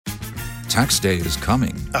Tax day is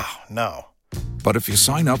coming. Oh, no. But if you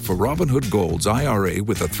sign up for Robinhood Gold's IRA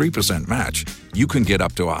with a 3% match, you can get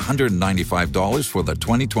up to $195 for the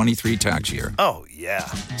 2023 tax year. Oh, yeah.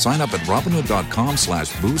 Sign up at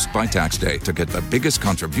Robinhood.com/boost by tax day to get the biggest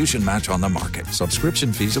contribution match on the market.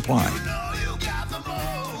 Subscription fees apply.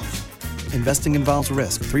 Investing involves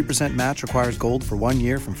risk. 3% match requires gold for 1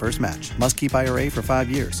 year from first match. Must keep IRA for 5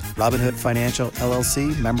 years. Robinhood Financial,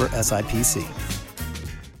 LLC, member SIPC.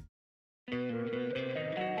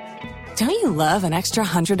 Don't you love an extra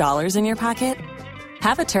 $100 in your pocket?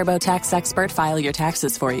 Have a TurboTax expert file your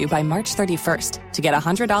taxes for you by March 31st to get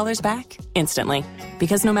 $100 back instantly.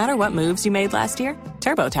 Because no matter what moves you made last year,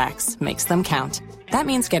 TurboTax makes them count. That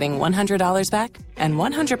means getting $100 back and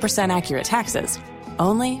 100% accurate taxes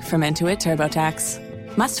only from Intuit TurboTax.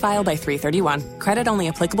 Must file by 3/31. Credit only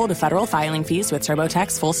applicable to federal filing fees with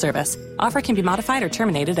TurboTax full service. Offer can be modified or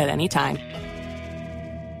terminated at any time.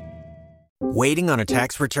 Waiting on a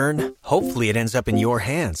tax return? Hopefully it ends up in your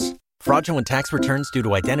hands. Fraudulent tax returns due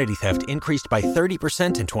to identity theft increased by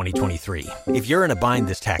 30% in 2023. If you're in a bind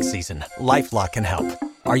this tax season, LifeLock can help.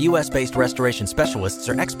 Our U.S.-based restoration specialists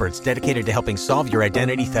are experts dedicated to helping solve your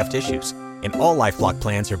identity theft issues. And all LifeLock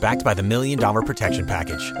plans are backed by the $1 Million Protection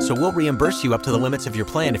Package. So we'll reimburse you up to the limits of your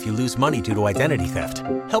plan if you lose money due to identity theft.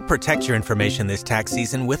 Help protect your information this tax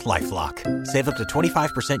season with LifeLock. Save up to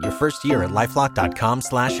 25% your first year at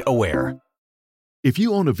LifeLock.com/aware. If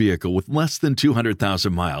you own a vehicle with less than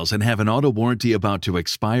 200,000 miles and have an auto warranty about to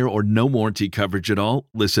expire or no warranty coverage at all,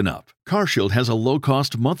 listen up. CarShield has a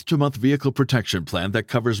low-cost month-to-month vehicle protection plan that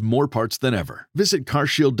covers more parts than ever. Visit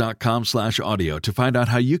carshield.com/audio to find out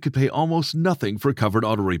how you could pay almost nothing for covered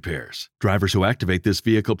auto repairs. Drivers who activate this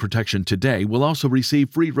vehicle protection today will also receive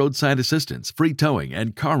free roadside assistance, free towing,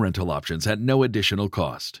 and car rental options at no additional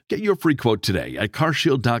cost. Get your free quote today at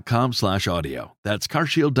carshield.com/audio. That's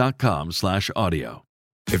carshield.com/audio.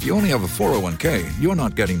 If you only have a 401k, you're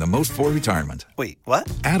not getting the most for retirement. Wait, what?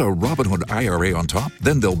 Add a Robinhood IRA on top,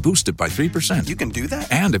 then they'll boost it by 3%. You can do that?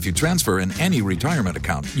 And if you transfer in any retirement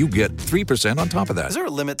account, you get 3% on top of that. Is there a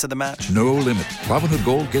limit to the match? No limit. Robinhood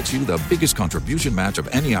Gold gets you the biggest contribution match of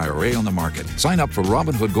any IRA on the market. Sign up for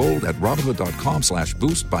Robinhood Gold at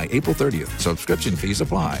Robinhood.com/boost by April 30th. Subscription fees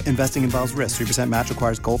apply. Investing involves risk. 3% match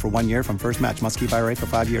requires gold for 1 year from first match. Must keep IRA for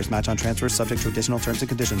 5 years. Match on transfers subject to additional terms and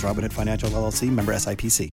conditions. Robinhood Financial, LLC, member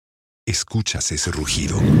SIPC. ¿Escuchas ese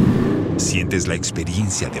rugido? ¿Sientes la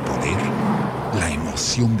experiencia de poder? ¿La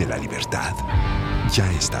emoción de la libertad? Ya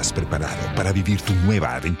estás preparado para vivir tu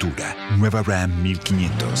nueva aventura. Nueva Ram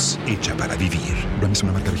 1500, hecha para vivir. Ram es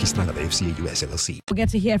una marca registrada de FCA US LLC. We'll get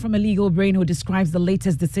to hear from a legal brain who describes the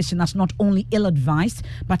latest decision as not only ill-advised,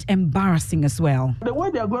 but embarrassing as well. The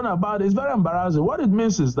way they're going about it is very embarrassing. What it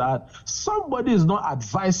means is that somebody is not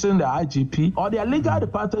advising the IGP or their legal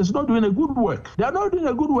department is not doing a good work. They are not doing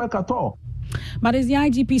a good work at all. But is the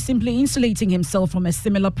IGP simply insulating himself from a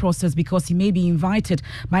similar process because he may be invited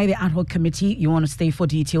by the ad hoc committee? You want to stay for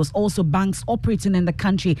details. Also, banks operating in the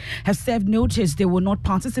country have served notice they will not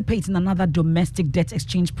participate in another domestic debt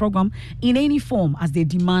exchange program in any form as they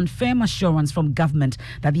demand firm assurance from government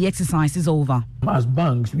that the exercise is over. As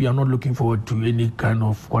banks, we are not looking forward to any kind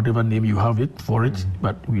of whatever name you have it for it,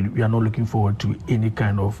 but we are not looking forward to any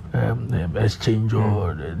kind of exchange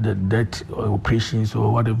or the debt operations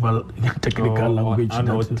or whatever technical language.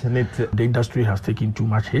 The industry has taken too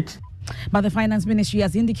much hit. But the Finance Ministry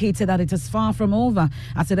has indicated that it is far from over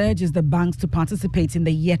as it urges the banks to participate in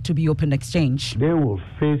the yet-to-be-opened exchange. They will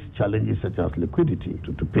face challenges such as liquidity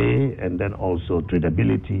to pay and then also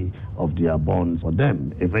tradability of their bonds for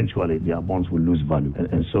them. Eventually, their bonds will lose value.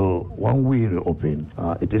 And so when we reopen,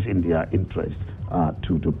 it is in their interest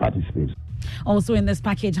to participate. Also in this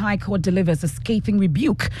package, High Court delivers a scathing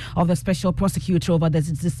rebuke of the special prosecutor over the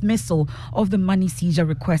dismissal of the money seizure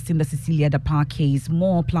request in the Cecilia Dapar case.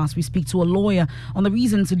 More, plus we speak to a lawyer on the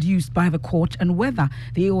reasons adduced by the court and whether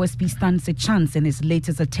the OSP stands a chance in its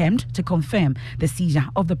latest attempt to confirm the seizure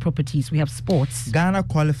of the properties. We have sports. Ghana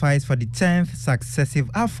qualifies for the 10th successive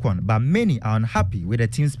AFCON, but many are unhappy with the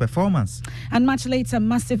team's performance. And much later,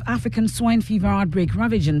 massive African swine fever outbreak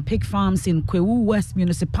ravaging pig farms in Kwewu West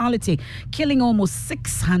Municipality, killing almost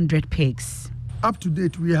 600 pigs. Up to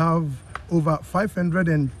date, we have over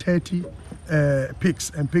 530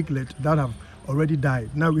 pigs and piglets that have already died.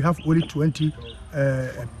 Now we have only 20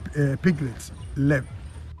 piglets left.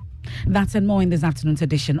 That and more in this afternoon's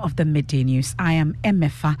edition of the Midday News. I am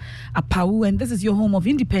Emefa Apau, and this is your home of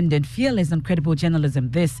independent, fearless and credible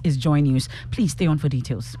journalism. This is Joy News. Please stay on for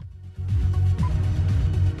details.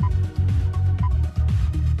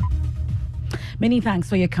 Many thanks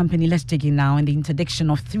for your company. Let's dig in now in the interdiction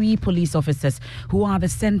of 3 police officers who are the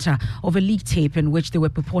center of a leaked tape in which they were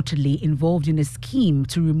purportedly involved in a scheme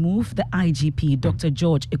to remove the IGP, Dr.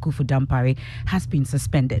 George Ekufu-Dampare, has been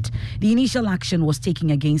suspended. The initial action was taken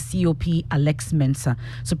against COP Alex Mensah,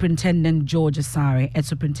 Superintendent George Asare, and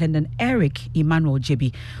Superintendent Eric Emmanuel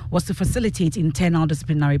Jebi was to facilitate internal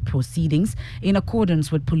disciplinary proceedings in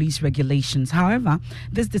accordance with police regulations. However,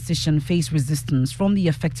 this decision faced resistance from the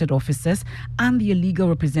affected officers and the legal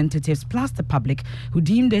representatives plus the public, who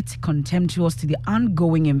deemed it contemptuous to the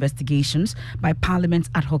ongoing investigations by Parliament's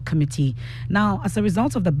ad hoc committee. Now, as a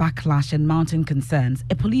result of the backlash and mounting concerns,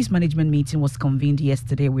 a police management meeting was convened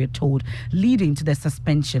yesterday, we're told, leading to the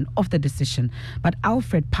suspension of the decision. But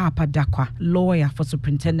Alfred Papa Dakwa, lawyer for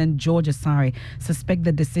Superintendent George Asare, suspect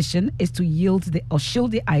the decision is to shield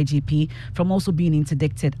the IGP from also being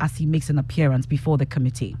interdicted as he makes an appearance before the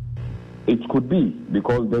committee. It could be,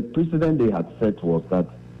 because the precedent they had set was that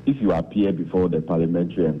if you appear before the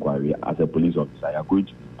parliamentary inquiry as a police officer, you are going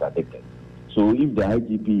to be interdicted. So if the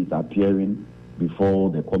IGP is appearing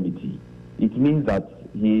before the committee, it means that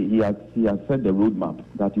he has set the roadmap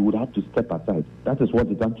that he would have to step aside. That is what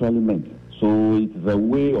it actually meant. So it's a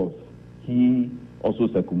way of he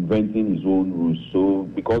also circumventing his own rules. So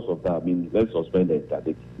because of that, let's suspend the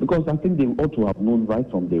interdict. Because I think they ought to have known right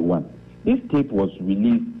from day one. This tape was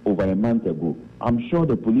released over a month ago. I'm sure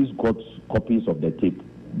the police got copies of the tape.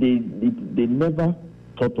 They never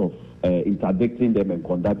thought of interdicting them and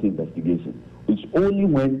conducting investigation. It's only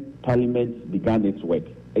when Parliament began its work,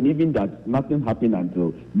 and even that nothing happened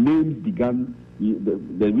until names began,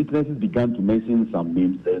 the witnesses began to mention some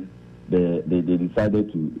names, then they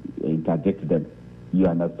decided to interdict them. You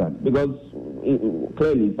understand? Because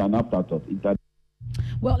clearly it's an afterthought.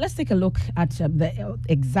 Well, let's take a look at the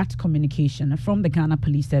exact communication from the Ghana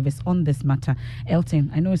Police Service on this matter.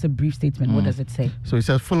 Elton, I know it's a brief statement. What does it say? So it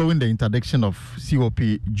says, following the interdiction of COP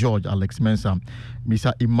George Alex Mensah,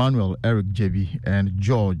 Mr. Emmanuel Eric Jebi, and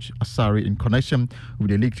George Asare in connection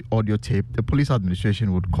with the leaked audio tape, the police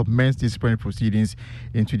administration would commence disciplinary proceedings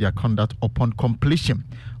into their conduct upon completion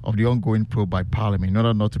of the ongoing probe by Parliament. In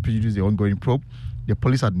order not to prejudice the ongoing probe, the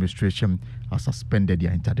police administration has suspended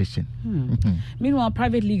their interdiction. Meanwhile,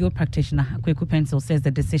 private legal practitioner Kweku Pencil says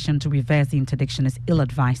the decision to reverse the interdiction is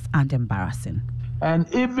ill-advised and embarrassing. And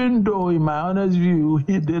even though, in my honest view,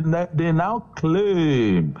 they now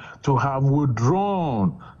claim to have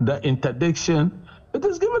withdrawn the interdiction, it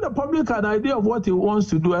is giving the public an idea of what he wants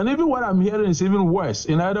to do. And even what I'm hearing is even worse.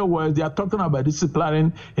 In other words, they are talking about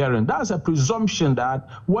disciplinary hearing. That's a presumption that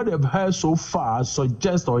what they've heard so far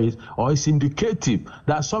suggests or is indicative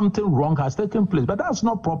that something wrong has taken place. But that's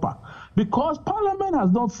not proper, because Parliament has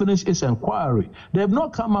not finished its inquiry. They have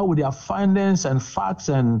not come out with their findings and facts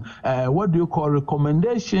and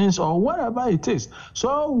recommendations or whatever it is.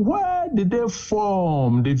 So where did they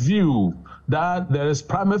form the view that there is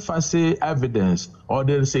prima facie evidence or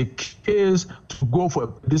there is a case to go for a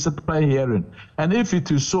disciplinary hearing? And if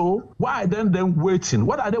it is so, why then waiting?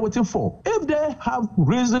 What are they waiting for? If they have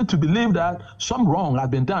reason to believe that some wrong has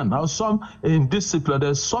been done or some indiscipline,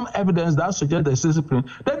 there's some evidence that suggests there's discipline,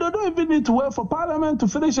 then they don't even need to wait for Parliament to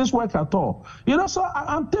finish its work at all. So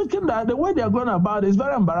I'm thinking that the way they're going about it is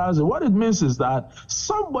very embarrassing. What it means is that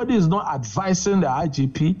somebody is not advising the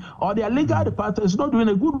IGP, or their legal department is not doing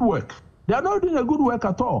a good work. They are not doing a good work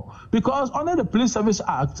at all, because under the Police Service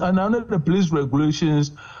Act and under the police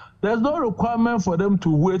regulations, there's no requirement for them to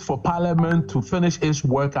wait for Parliament to finish its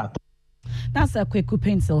work at all. That's Kweku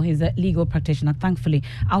Pencil. He's a legal practitioner. Thankfully,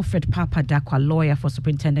 Alfred Papa Dakwa, lawyer for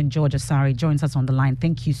Superintendent George Asare, joins us on the line.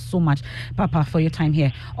 Thank you so much, Papa, for your time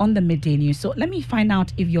here on the Midday News. So let me find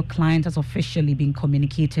out if your client has officially been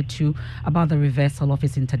communicated to about the reversal of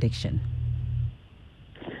his interdiction.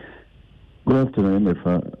 Good afternoon,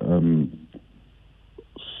 Efa.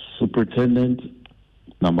 Superintendent,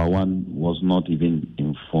 number one, was not even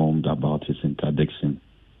informed about his interdiction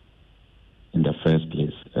in the first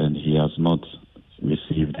place, and he has not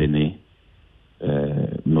received any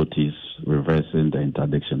notice reversing the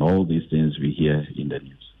interdiction. All these things we hear in the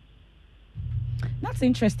news. That's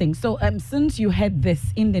interesting. So since you heard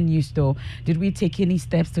this in the news, though, did we take any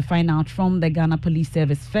steps to find out from the Ghana Police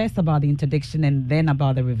Service first about the interdiction and then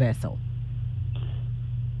about the reversal?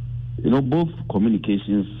 Both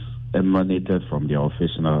communications emanated from their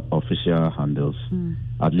official handles.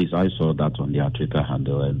 At least I saw that on their Twitter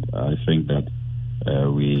handle, and I think that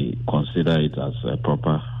we consider it as a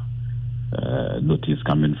proper notice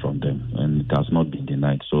coming from them, and it has not been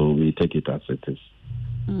denied. So we take it as it is.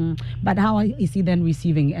 But how is he then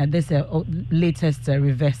receiving this latest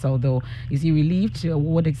reversal, though? Is he relieved?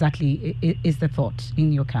 What exactly is the thought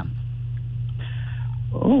in your camp?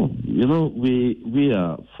 Oh, we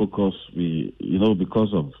are focused.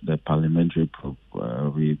 Because of the parliamentary probe,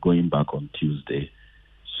 we're going back on Tuesday.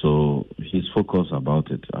 So he's focused about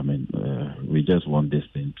it. I mean, we just want this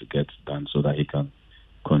thing to get done so that he can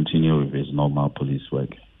continue with his normal police work.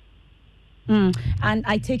 And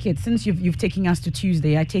I take it, since you've taken us to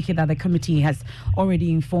Tuesday, I take it that the committee has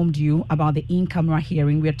already informed you about the in-camera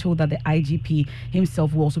hearing. We are told that the IGP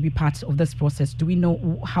himself will also be part of this process. Do we know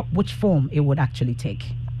which form it would actually take?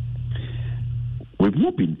 We've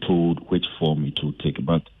not been told which form it will take,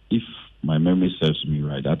 but if my memory serves me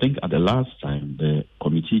right, I think at the last time, the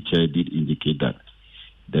committee chair did indicate that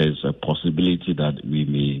there's a possibility that we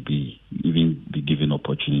may be given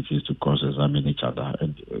opportunities to cross-examine each other.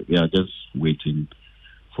 And we are just waiting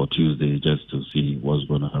for Tuesday just to see what's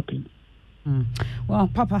going to happen. Well,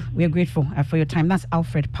 Papa, we are grateful for your time. That's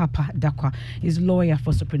Alfred Papa Dakwa. He's lawyer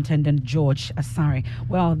for Superintendent George Asare.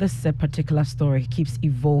 Well, this particular story keeps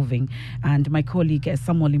evolving, and my colleague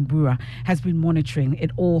Samuel Imbura has been monitoring it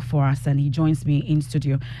all for us, and he joins me in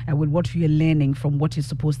studio with what we are learning from what is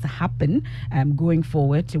supposed to happen going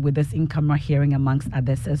forward with this in-camera hearing, amongst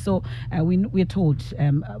others. So we're told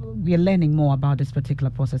we are learning more about this particular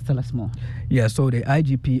process. Tell us more. Yeah, so the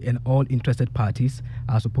IGP and all interested parties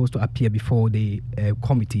are supposed to appear before the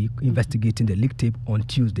committee investigating the leak tape on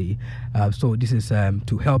Tuesday. So this is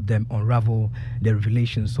to help them unravel the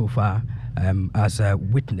revelations so far as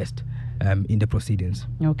witnessed in the proceedings.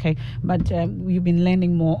 Okay, but we've been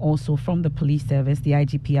learning more also from the police service, the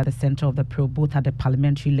IGP at the center of the probe, both at the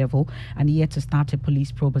parliamentary level and yet to start a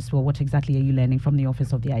police probe as well. What exactly are you learning from the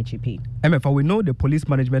office of the IGP? MFA, we know the Police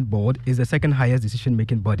Management Board is the second highest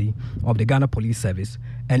decision-making body of the Ghana Police Service,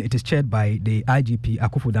 and it is chaired by the IGP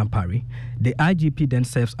Akuffo Dampare. The IGP then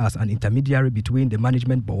serves as an intermediary between the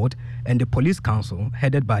Management Board and the Police Council,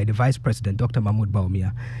 headed by the Vice President, Dr. Mahmoud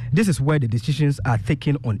Baumia. This is where the decisions are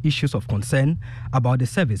taken on issues of concern about the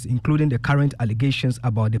service, including the current allegations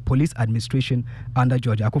about the police administration under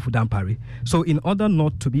George Akuffo Dampare. So in order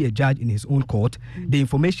not to be a judge in his own court, the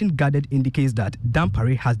information gathered indicates that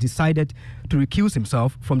Dampare has decided to recuse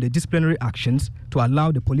himself from the disciplinary actions to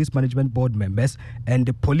allow the Police Management Board members and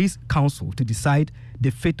the Police Council to decide the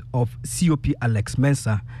fate of COP Alex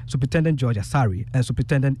Mensah, Superintendent George Asare, and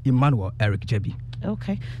Superintendent Emmanuel Eric Jebi.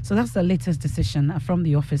 Okay, so that's the latest decision from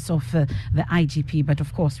the office of the IGP. But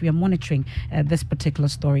of course, we are monitoring this particular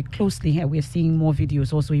story closely. We are seeing more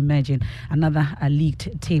videos also emerging, another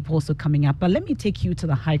leaked tape also coming up. But let me take you to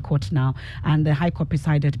the High Court now. And the High Court,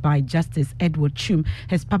 presided by Justice Edward Chum,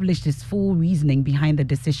 has published his full reasoning behind the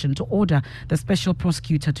decision to order the special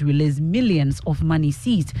prosecutor to release millions of money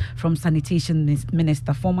seized from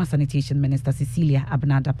former Sanitation Minister Cecilia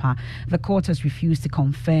Abnadapa. The court has refused to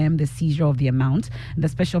confirm the seizure of the amount. The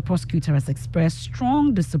special prosecutor has expressed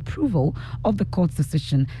strong disapproval of the court's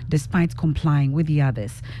decision despite complying with the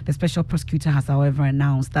others. The special prosecutor has, however,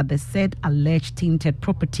 announced that the said alleged tainted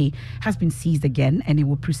property has been seized again, and he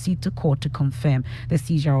will proceed to court to confirm the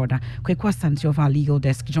seizure order. Kweku Asante of our legal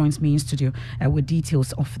desk joins me in studio with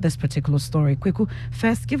details of this particular story. Kweku,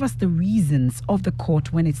 first, give us the reasons of the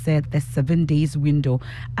court when it said the 7 days window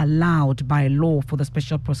allowed by law for the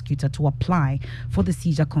special prosecutor to apply for the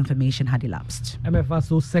seizure confirmation had elapsed. MFA,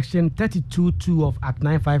 so Section 32(2) of Act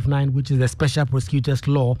 959, which is the Special Prosecutor's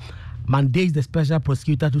Law, mandates the special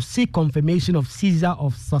prosecutor to seek confirmation of seizure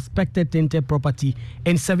of suspected tainted property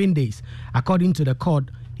in 7 days. According to the court,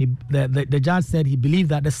 the judge said he believed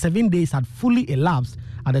that the 7 days had fully elapsed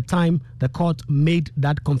at the time the court made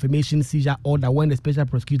that confirmation seizure order when the special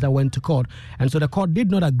prosecutor went to court. And so the court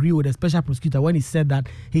did not agree with the special prosecutor when he said that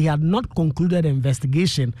he had not concluded the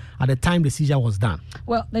investigation at the time the seizure was done.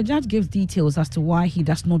 Well, the judge gives details as to why he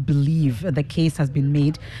does not believe the case has been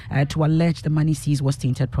made to allege the money seized was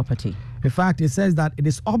tainted property. In fact, it says that it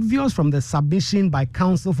is obvious from the submission by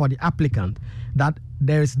counsel for the applicant that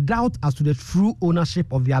there is doubt as to the true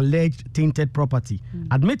ownership of the alleged tainted property.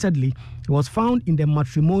 Admittedly, it was found in the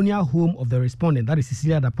matrimonial home of the respondent, that is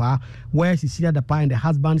Cecilia Dapa, where Cecilia Dapa and the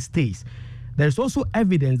husband stays. There is also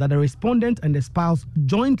evidence that the respondent and the spouse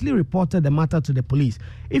jointly reported the matter to the police.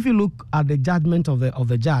 If you look at the judgment of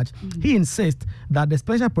the judge, he insists that the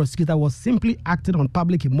special prosecutor was simply acting on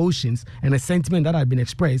public emotions and a sentiment that had been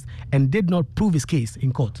expressed and did not prove his case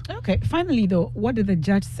in court. Okay, finally though, what did the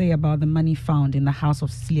judge say about the money found in the house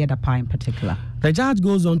of Cecilia Dapa in particular? The judge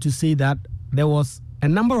goes on to say that there was a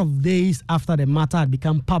number of days after the matter had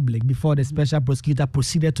become public before the special prosecutor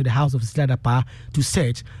proceeded to the house of Cecilia Dapa to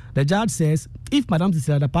search, the judge says if Madam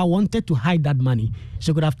Cecilia Dapa wanted to hide that money,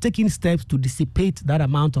 she could have taken steps to dissipate that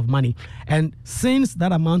amount of money. And since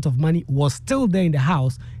that amount of money was still there in the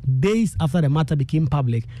house days after the matter became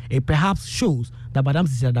public, it perhaps shows that Madam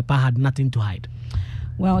Cecilia Dapa had nothing to hide.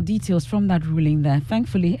 Well, details from that ruling there.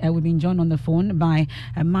 Thankfully, we've been joined on the phone by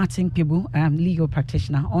Martin Pebu, legal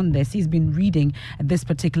practitioner on this. He's been reading this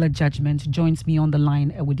particular judgment, joins me on the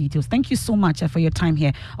line with details. Thank you so much for your time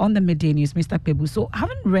here on the Midday News, Mr. Pebu. So,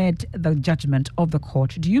 having read the judgment of the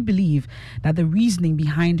court, do you believe that the reasoning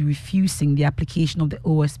behind refusing the application of the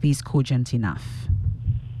OSP is cogent enough?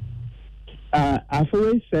 I've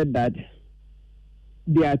always said that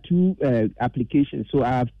there are two applications, so I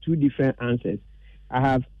have two different answers. I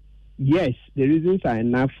have, yes, the reasons are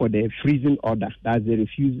enough for the freezing order. That's the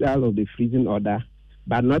refusal of the freezing order,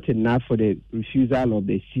 but not enough for the refusal of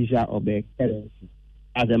the seizure of the currency.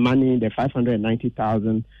 As the money, the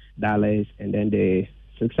 $590,000, and then the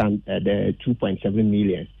 $2.7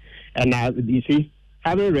 million. And now, you see,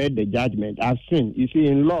 having read the judgment, I've seen, you see,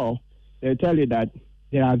 in law, they tell you that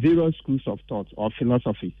there are various schools of thought or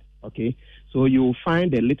philosophies, okay? So you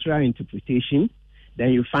find the literal interpretation,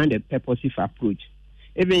 then you find a purposive approach.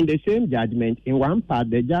 Even in the same judgment, in one part,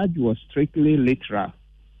 the judge was strictly literal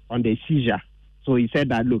on the seizure. So he said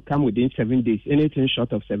that, look, come within 7 days. Anything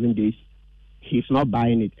short of 7 days, he's not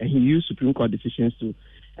buying it. And he used Supreme Court decisions to,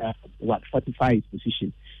 fortify his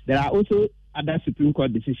position. There are also other Supreme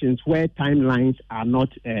Court decisions where timelines are not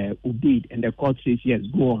obeyed, and the court says, yes,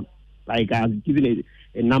 go on. Like I've given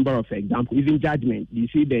a number of examples. Even judgment, you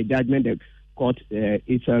see the judgment the court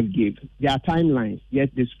itself gave. There are timelines,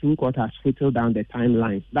 yet the Supreme Court has whittled down the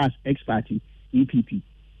timelines. That's ex parte, EPP.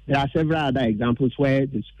 There are several other examples where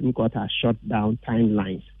the Supreme Court has shut down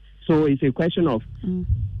timelines. So it's a question of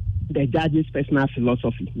the judge's personal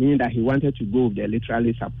philosophy, meaning that he wanted to go with the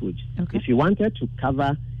literalist approach. Okay. If he wanted to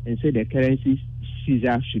cover and say the currency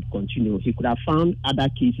seizure should continue, he could have found other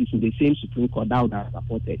cases in the same Supreme Court that would have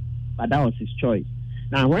supported, but that was his choice.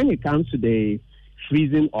 Now, when it comes to the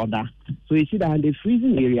freezing order, so you see that in the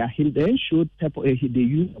freezing area, he then showed the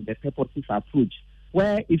use of the purposive approach,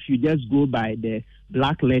 where if you just go by the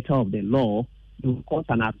black letter of the law, you cause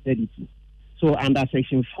an absurdity. So under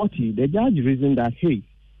Section 40, the judge reasoned that, hey,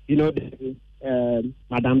 you know,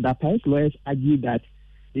 Madame Dapa's lawyers argued that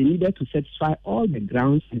they needed to satisfy all the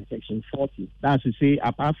grounds in Section 40. That's to say,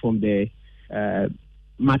 apart from the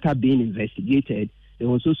matter being investigated, there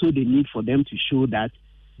was also the need for them to show that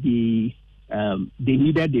they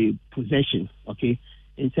needed the possession, okay?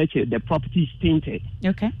 In such a, the property is tainted.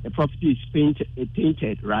 Okay. The property is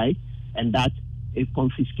tainted, right? And that a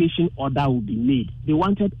confiscation order will be made. They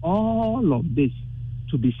wanted all of this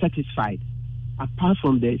to be satisfied, apart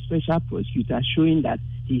from the special prosecutor showing that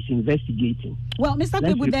he's investigating. Well, Mr.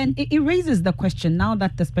 Pebu, then it raises the question now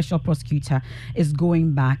that the special prosecutor is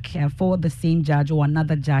going back for the same judge or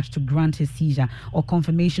another judge to grant his seizure or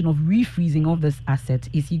confirmation of refreezing of this asset.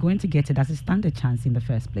 Is he going to get it as a standard chance in the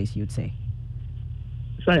first place, you'd say?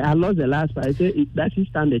 Sorry, I lost the last part. I said, does he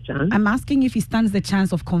stand a chance? I'm asking if he stands the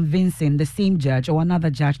chance of convincing the same judge or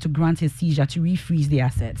another judge to grant his seizure to refreeze the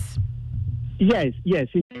assets. Yes.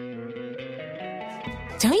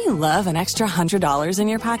 Don't you love an extra $100 in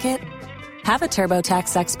your pocket? Have a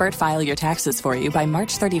TurboTax expert file your taxes for you by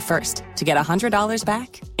March 31st to get $100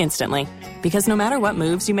 back instantly. Because no matter what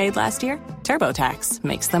moves you made last year, TurboTax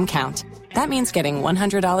makes them count. That means getting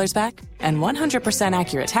 $100 back and 100%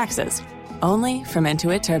 accurate taxes only from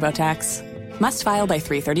Intuit TurboTax. Must file by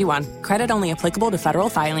 3/31. Credit only applicable to federal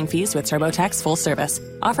filing fees with TurboTax full service.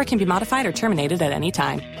 Offer can be modified or terminated at any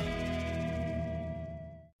time.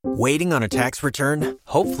 Waiting on a tax return?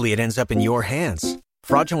 Hopefully it ends up in your hands.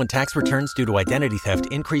 Fraudulent tax returns due to identity theft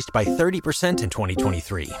increased by 30% in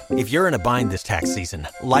 2023. If you're in a bind this tax season,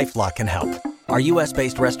 LifeLock can help. Our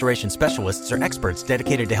U.S.-based restoration specialists are experts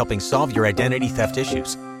dedicated to helping solve your identity theft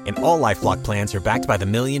issues. And all LifeLock plans are backed by the $1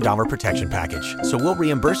 Million Protection Package. So we'll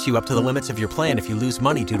reimburse you up to the limits of your plan if you lose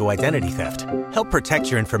money due to identity theft. Help protect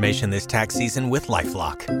your information this tax season with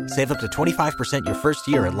LifeLock. Save up to 25% your first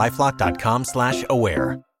year at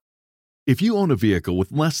LifeLock.com/aware. If you own a vehicle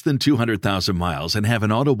with less than 200,000 miles and have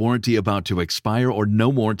an auto warranty about to expire or no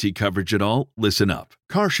warranty coverage at all, listen up.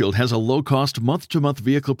 CarShield has a low-cost month-to-month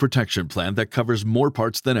vehicle protection plan that covers more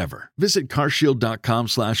parts than ever. Visit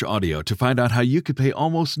carshield.com/audio to find out how you could pay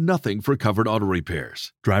almost nothing for covered auto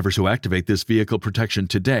repairs. Drivers who activate this vehicle protection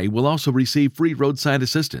today will also receive free roadside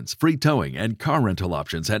assistance, free towing, and car rental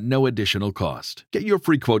options at no additional cost. Get your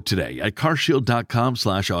free quote today at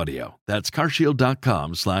carshield.com/audio. That's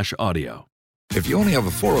carshield.com/audio. If you only have a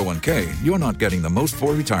 401k, you're not getting the most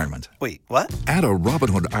for retirement. Wait, what? Add a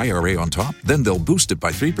Robinhood IRA on top, then they'll boost it by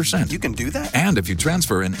 3%. You can do that? And if you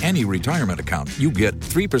transfer in any retirement account, you get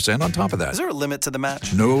 3% on top of that. Is there a limit to the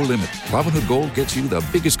match? No limit. Robinhood Gold gets you the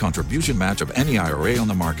biggest contribution match of any IRA on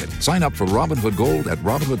the market. Sign up for Robinhood Gold at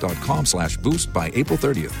Robinhood.com/boost by April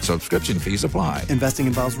 30th. Subscription fees apply. Investing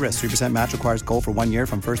involves risk. 3% match requires gold for 1 year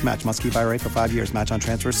from first match. Must keep IRA for 5 years. Match on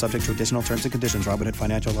transfers subject to additional terms and conditions. Robinhood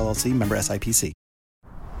Financial LLC, member SIPC.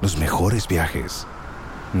 Los mejores viajes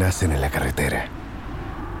nacen en la carretera,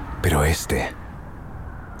 pero este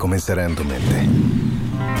comenzará en tu mente.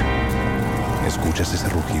 ¿Escuchas ese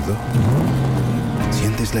rugido?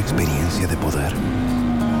 ¿Sientes la experiencia de poder?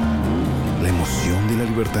 ¿La emoción de la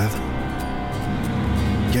libertad?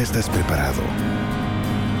 Ya estás preparado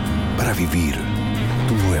para vivir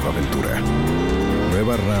tu nueva aventura.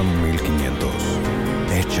 Nueva RAM 1500.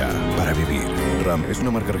 Hecha para vivir. RAM es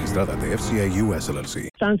una marca registrada de FCI US LLC.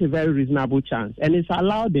 Stands a very reasonable chance, and it's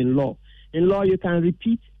allowed in law. In law, you can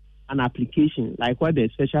repeat an application like what the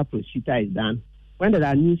special prosecutor has done when there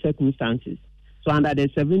are new circumstances. So under the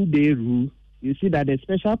 7-day rule, you see that the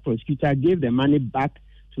special prosecutor gave the money back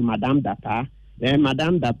to Madame Dapa. Then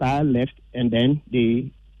Madame Dapa left, and then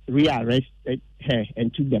they rearrested her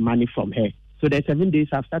and took the money from her. So the 7 days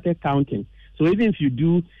have started counting. So even if you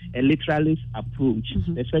do a literalist approach,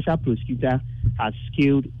 the special prosecutor has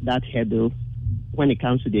scaled that hurdle when it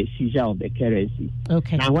comes to the seizure of the currency.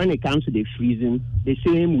 Okay. Now, when it comes to the freezing, the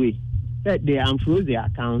same way. That they unfroze the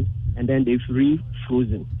account and then they've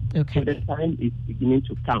refrozen. Okay. So the time is beginning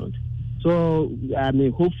to count. So, I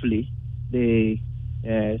mean, hopefully, the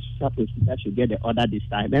special prosecutor should get the order this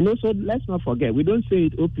time. And also, let's not forget, we don't say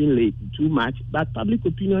it openly too much, but public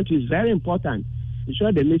opinion is very important.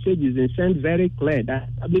 Ensure the message is sent very clear that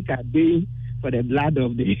public are paying for the blood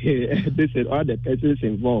of the all the persons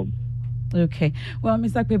involved. Okay. Well,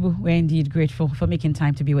 Mr. Akpebu, we're indeed grateful for making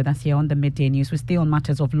time to be with us here on the Midday News. We stay on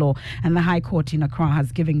matters of law, and the High Court in Accra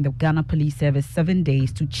has given the Ghana Police Service 7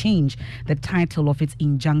 days to change the title of its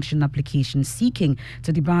injunction application seeking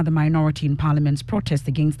to debar the minority in Parliament's protest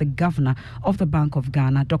against the Governor of the Bank of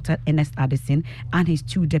Ghana, Dr. Ernest Addison, and his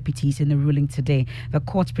 2 deputies in the ruling today. The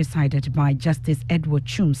court, presided by Justice Edward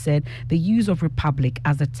Chum, said the use of Republic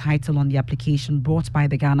as a title on the application brought by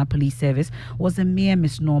the Ghana Police Service was a mere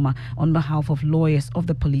misnomer on behalf of lawyers of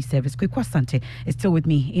the police service. Kwekwa Sante is still with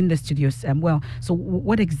me in the studios. So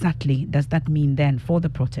what exactly does that mean then for the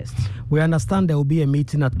protests? We understand there will be a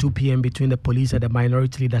meeting at 2 p.m. between the police and the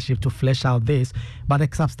minority leadership to flesh out this, but a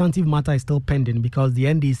substantive matter is still pending because the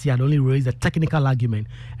NDC had only raised a technical argument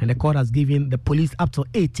and the court has given the police up to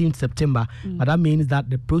 18th September. But that means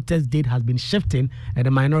that the protest date has been shifting and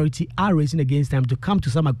the minority are raising against them to come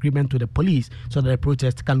to some agreement with the police so that the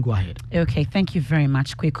protest can go ahead. Okay, thank you very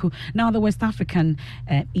much, Kweku. Now, the West African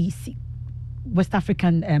WAEC,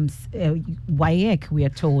 we are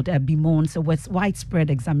told, bemoans widespread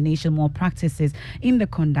examination malpractices in the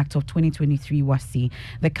conduct of 2023 WASI.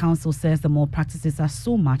 The council says the malpractices are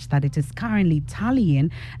so much that it is currently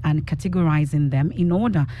tallying and categorizing them in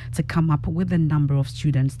order to come up with the number of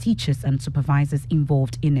students, teachers, and supervisors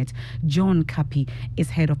involved in it. John Kapi is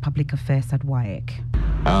head of public affairs at WAEC.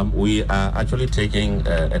 We are actually taking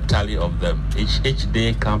a tally of them. Each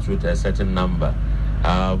day comes with a certain number.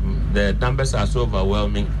 The numbers are so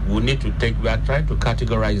overwhelming. We are trying to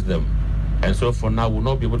categorize them. And so for now, we'll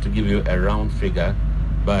not be able to give you a round figure,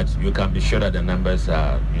 but you can be sure that the numbers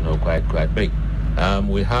are, quite big.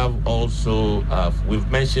 We have also, we've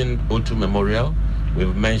mentioned O2 Memorial,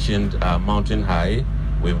 we've mentioned Mountain High,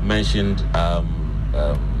 we've mentioned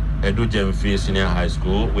Edu Jemfi Senior High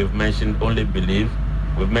School, we've mentioned Only Believe,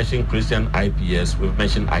 we've mentioned Christian IPS, we've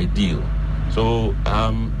mentioned Ideal. So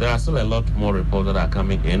there are still a lot more reports that are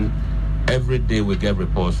coming in. Every day we get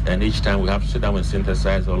reports, and each time we have to sit down and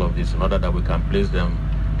synthesize all of this in order that we can place them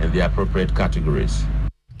in the appropriate categories.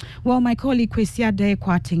 Well, my colleague Kwesi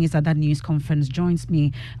Ade-Kwating is at that news conference, joins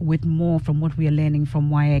me with more from what we are learning from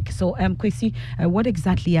WAEC. So, Kwesi, what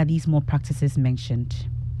exactly are these more practices mentioned?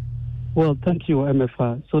 Well, thank you,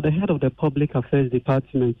 MFR. So the head of the Public Affairs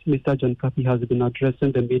Department, Mr. John Kapi, has been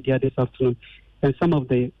addressing the media this afternoon, and some of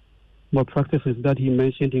the more practices that he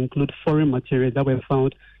mentioned include foreign materials that were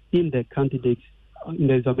found in the candidates in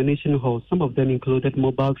the examination hall. Some of them included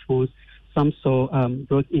mobile phones, some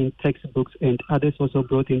brought in textbooks, and others also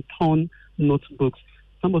brought in torn notebooks.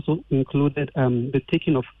 Some also included the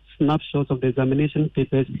taking of snapshots of the examination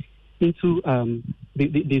papers into,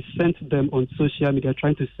 they sent them on social media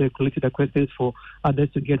trying to circulate the questions for others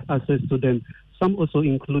to get access to them. Some also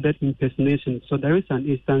included impersonation. So there is an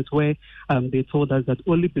instance where they told us that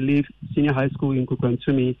only believe senior high school in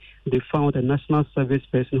Kukwantumi, they found a national service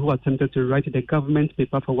person who attempted to write the government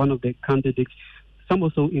paper for one of the candidates. Some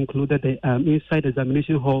also included the inside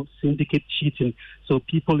examination hall syndicate cheating. So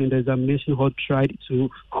people in the examination hall tried to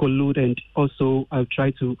collude and also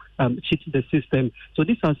tried to cheat the system. So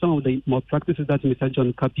these are some of the more practices that Mr.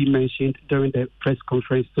 John Kapi mentioned during the press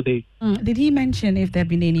conference today. Did he mention if there have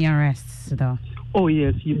been any arrests, though? Oh,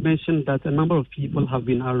 yes. He mentioned that a number of people have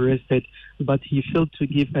been arrested, but he failed to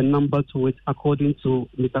give a number to it. According to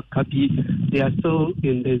Mr. Kapi, they are still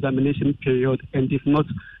in the examination period and they've not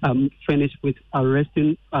finished with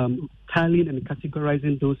arresting, tallying and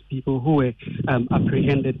categorizing those people who were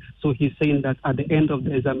apprehended. So he's saying that at the end of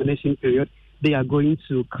the examination period, they are going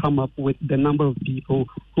to come up with the number of people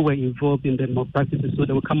who were involved in the malpractices. So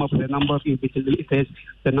they will come up with the number of invigilators,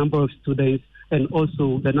 the number of students, and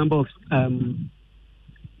also the number of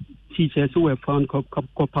teachers who were found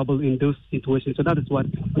culpable in those situations. So that is what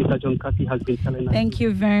Mr. John Kapi has been telling us. Thank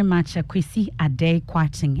you very much, Kwesi Ade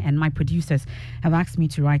Kwating. And my producers have asked me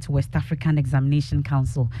to write West African Examination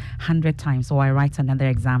Council 100 times, so I write another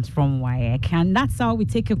exams from WAEC. And that's how we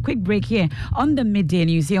take a quick break here on the Midday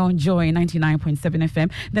News here on Joy 99.7 FM.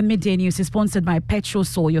 The Midday News is sponsored by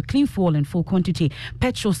Petrosol, your clean fuel in full quantity.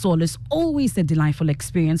 Petrosol is always a delightful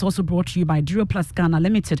experience. Also brought to you by Duraplus Ghana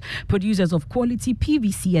Limited, producers of quality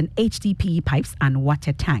PVC and HDPE pipes and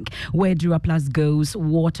water tank. Where Duraplus goes,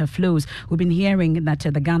 water flows. We've been hearing that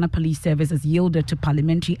the Ghana Police Service has yielded to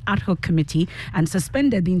Parliamentary Ad Hoc Committee and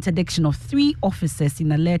suspended the interdiction of 3 officers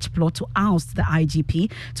in alleged plot to oust the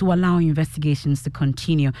IGP to allow investigations to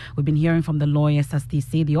continue. We've been hearing from the lawyers as they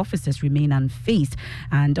say the officers remain unfazed.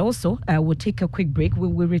 And also, we'll take a quick break. We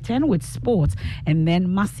will return with sports, and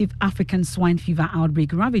then massive African swine fever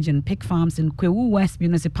outbreak ravaging pig farms in Kwewu West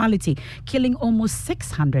Municipality, killing almost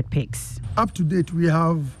 600 pigs. Up to date, we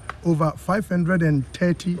have over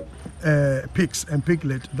 530 pigs and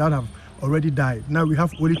piglets that have already died. Now we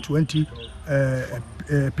have only 20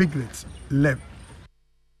 piglets left.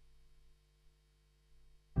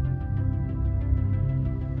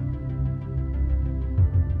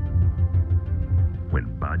 When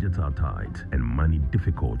budgets are tight and money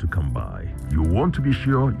difficult to come by, you want to be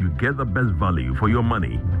sure you get the best value for your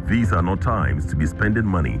money. These are not times to be spending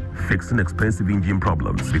money fixing expensive engine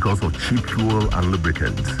problems because of cheap fuel and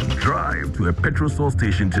lubricants. Drive to a Petrosol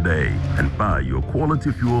station today and buy your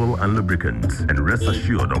quality fuel and lubricants, and rest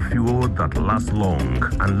assured of fuel that lasts long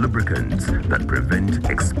and lubricants that prevent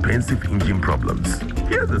expensive engine problems.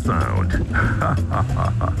 Hear the sound.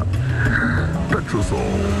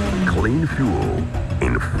 Petrosol, clean fuel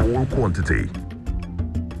in full quantity.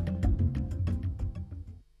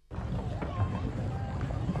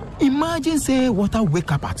 Imagine say water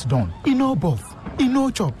wake up at dawn, e no bath, e no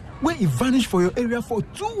chop, when e vanish for your area for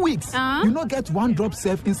 2 weeks. You no get one drop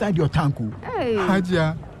safe inside your tank. Hey.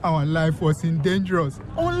 Haja, our life was in dangerous.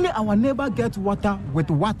 Only our neighbor get water with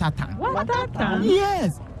water tank. Water tank?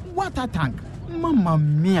 Yes, water tank. Mamma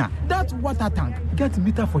mia, that water tank get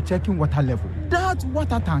meter for checking water level. That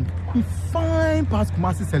water tank be fine past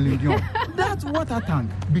Kumasi Selenium. That water tank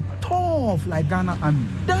be tough like Ghana Army.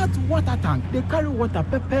 That water tank, they carry water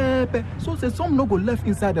pepe, so say some no go left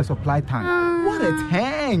inside the supply tank. What a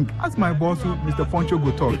tank! Ask my boss, Mr. Poncho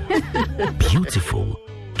go talk. Beautiful,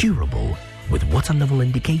 durable, with water level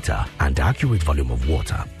indicator and accurate volume of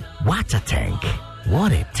water. Water tank.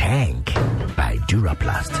 What a tank! By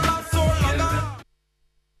Duraplast.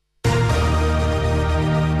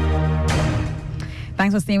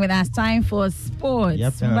 Thanks for staying with us. Time for sports.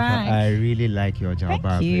 Yep, I really like your job.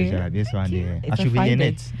 Thank you. This one there. It's I should be Friday. in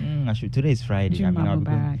it. Today is Friday. Juma, I'll be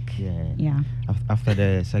back. Yeah. After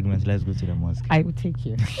the segments, let's go to the mosque. I will take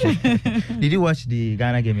you. Did you watch the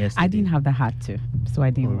Ghana game yesterday? I didn't have the heart to, so I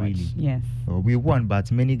didn't watch. Really? Yes. We won,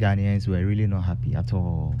 but many Ghanaians were really not happy at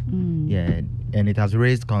all. Yeah, and it has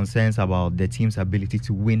raised concerns about the team's ability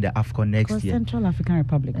to win the AFCON next year. Central African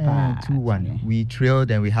Republic. 2-1. We trailed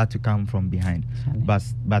and we had to come from behind.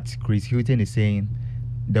 But Chris Hutton is saying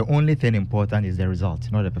the only thing important is the result,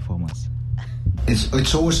 not the performance.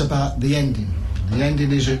 It's always about the ending. The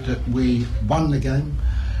ending is that we won the game.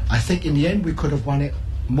 I think in the end we could have won it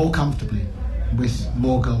more comfortably with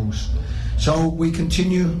more goals. So we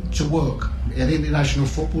continue to work. In international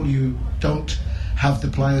football, you don't have the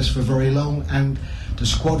players for very long, and the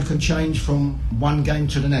squad can change from one game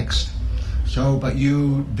to the next. So, but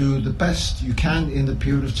you do the best you can in the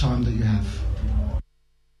period of time that you have.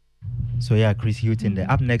 So yeah, Chris Hilton. The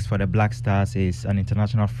up next for the Black Stars is an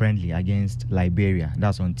international friendly against Liberia.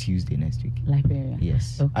 That's on Tuesday next week. Liberia.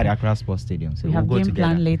 Yes. Okay. At the Accra Sports Stadium. So we have we'll go game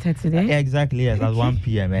together. plan later today. Exactly. Yes, at 1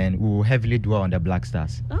 p.m. and we will heavily dwell on the Black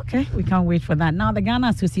Stars. Okay, we can't wait for that. Now, the Ghana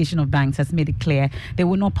Association of Banks has made it clear they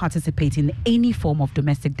will not participate in any form of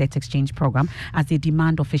domestic debt exchange program as they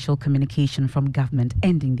demand official communication from government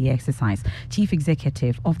ending the exercise. Chief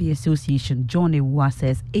Executive of the association, John Ewua,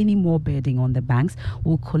 says any more burden on the banks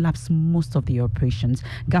will collapse most of the operations.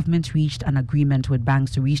 Government reached an agreement with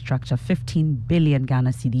banks to restructure 15 billion Ghana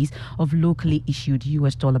cedis of locally issued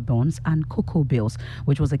US dollar bonds and cocoa bills,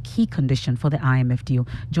 which was a key condition for the IMF deal.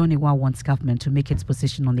 John Ewua wants government to make its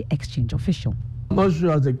position on the exchange official. I'm not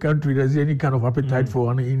sure as a country there's any kind of appetite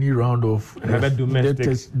for any round of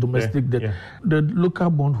domestic debt. Yeah. The local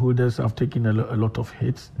bondholders have taken a lot of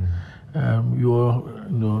hits. You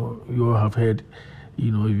all have heard,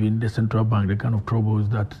 even the central bank, the kind of troubles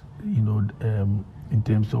that, in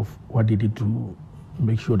terms of what they did to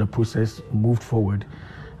make sure the process moved forward,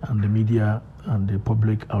 and the media and the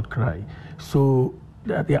public outcry. So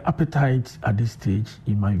their appetite at this stage,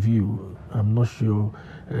 in my view, I'm not sure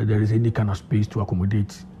there is any kind of space to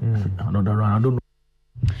accommodate another round. I don't know.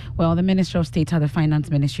 Well, the Minister of State at the Finance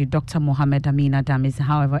Ministry, Dr. Mohamed Amin Adam, is,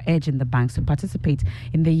 however, urging the banks to participate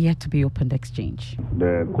in the yet-to-be-opened exchange.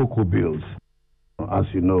 The cocoa bills, as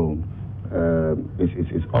you know,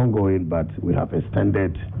 it's ongoing, but we have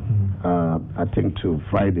extended, I think, to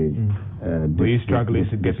Friday. Were you struggling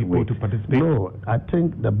to get people to participate? No, I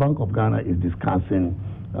think the Bank of Ghana is discussing,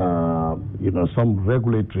 some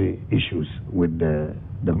regulatory issues with the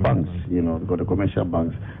banks, because the commercial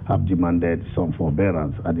banks have demanded some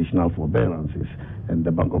forbearance, additional forbearances, and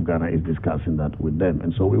the Bank of Ghana is discussing that with them.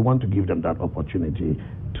 And so we want to give them that opportunity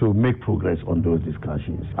to make progress on those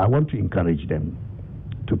discussions. I want to encourage them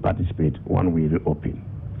to participate when we reopen.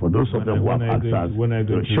 For those of them who have asked us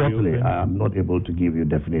shortly, I am not able to give you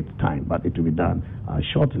definite time, but it will be done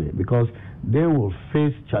shortly, because they will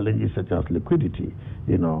face challenges such as liquidity,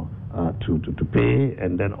 to pay,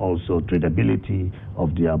 and then also tradability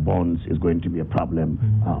of their bonds is going to be a problem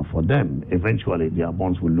for them. Eventually, their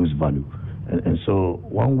bonds will lose value. And so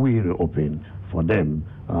when we reopen for them,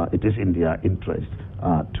 it is in their interest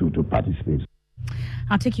to participate.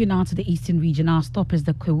 I'll take you now to the eastern region. Our stop is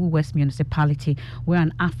the Kwewu West municipality, where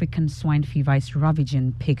an African swine fever is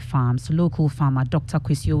ravaging pig farms. Local farmer Dr.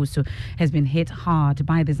 Kwesi Owusu has been hit hard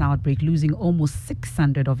by this outbreak, losing almost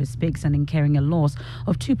 600 of his pigs and incurring a loss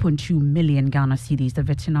of 2.2 million Ghana cedis. The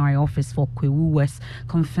veterinary office for Kwewu West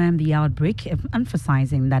confirmed the outbreak,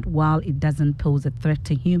 emphasizing that while it doesn't pose a threat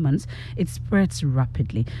to humans, it spreads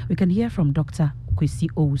rapidly. We can hear from Dr. Kwesi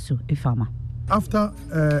Owusu, a farmer. After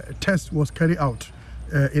a test was carried out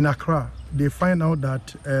in Accra, they find out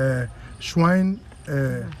that swine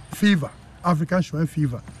fever, African swine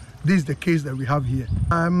fever, this is the case that we have here.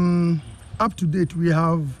 Up to date, we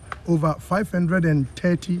have over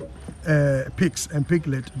 530 pigs and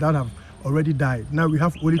piglets that have already died. Now we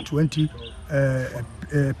have only 20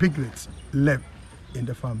 piglets left in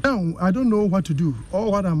the farm. Now, I don't know what to do.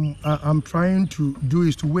 All what I'm trying to do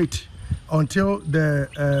is to wait until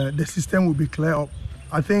the system will be clear up.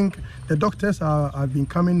 I think the doctors have been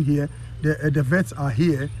coming here, the vets are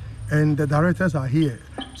here, and the directors are here.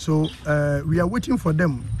 So we are waiting for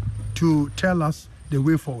them to tell us the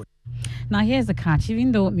way forward. Now, here's the catch.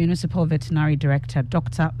 Even though Municipal Veterinary Director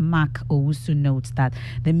Dr. Mark Owusu notes that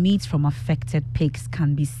the meat from affected pigs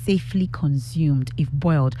can be safely consumed if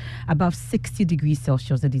boiled above 60 degrees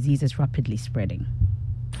Celsius, the disease is rapidly spreading.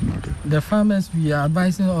 The farmers, we are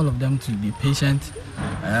advising all of them to be patient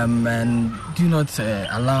and do not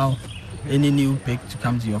allow any new pig to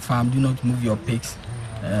come to your farm. Do not move your pigs.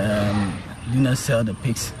 Do not sell the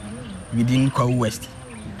pigs within Kwewu West.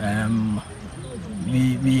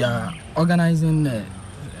 We are organizing a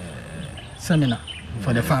seminar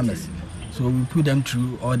for the farmers. So we put them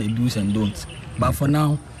through all the do's and don'ts. But for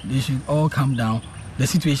now, they should all calm down. The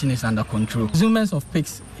situation is under control. Consumers of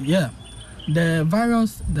pigs, the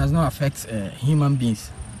virus does not affect human beings,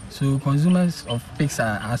 so consumers of pigs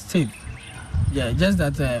are safe. Just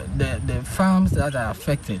that the farms that are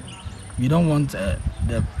affected, we don't want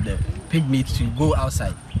the pig meat to go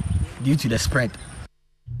outside due to the spread.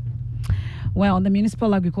 Well, the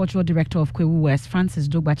Municipal Agricultural Director of Kwewu West, Francis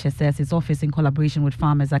Dogbache, says his office, in collaboration with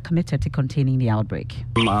farmers, are committed to containing the outbreak.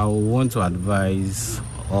 I want to advise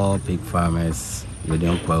all pig farmers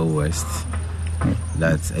within Kwewu West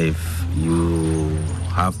that if you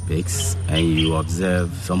have pigs and you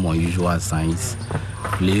observe some unusual signs,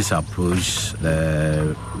 please approach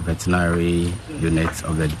the veterinary unit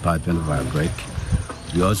of the Department of Agric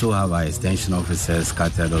We also have our extension officers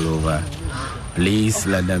scattered all over. Please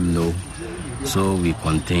let them know so we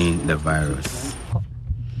contain the virus.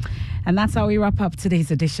 And that's how we wrap up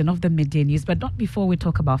today's edition of the Midday News. But not before we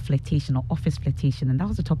talk about flirtation or office flirtation. And that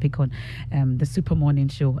was a topic on the Super Morning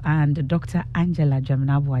Show. And Dr. Angela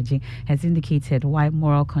Dramina-Boaji has indicated why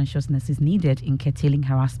moral consciousness is needed in curtailing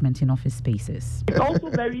harassment in office spaces. It's also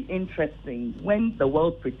very interesting when the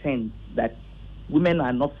world pretends that women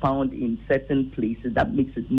are not found in certain places. That makes it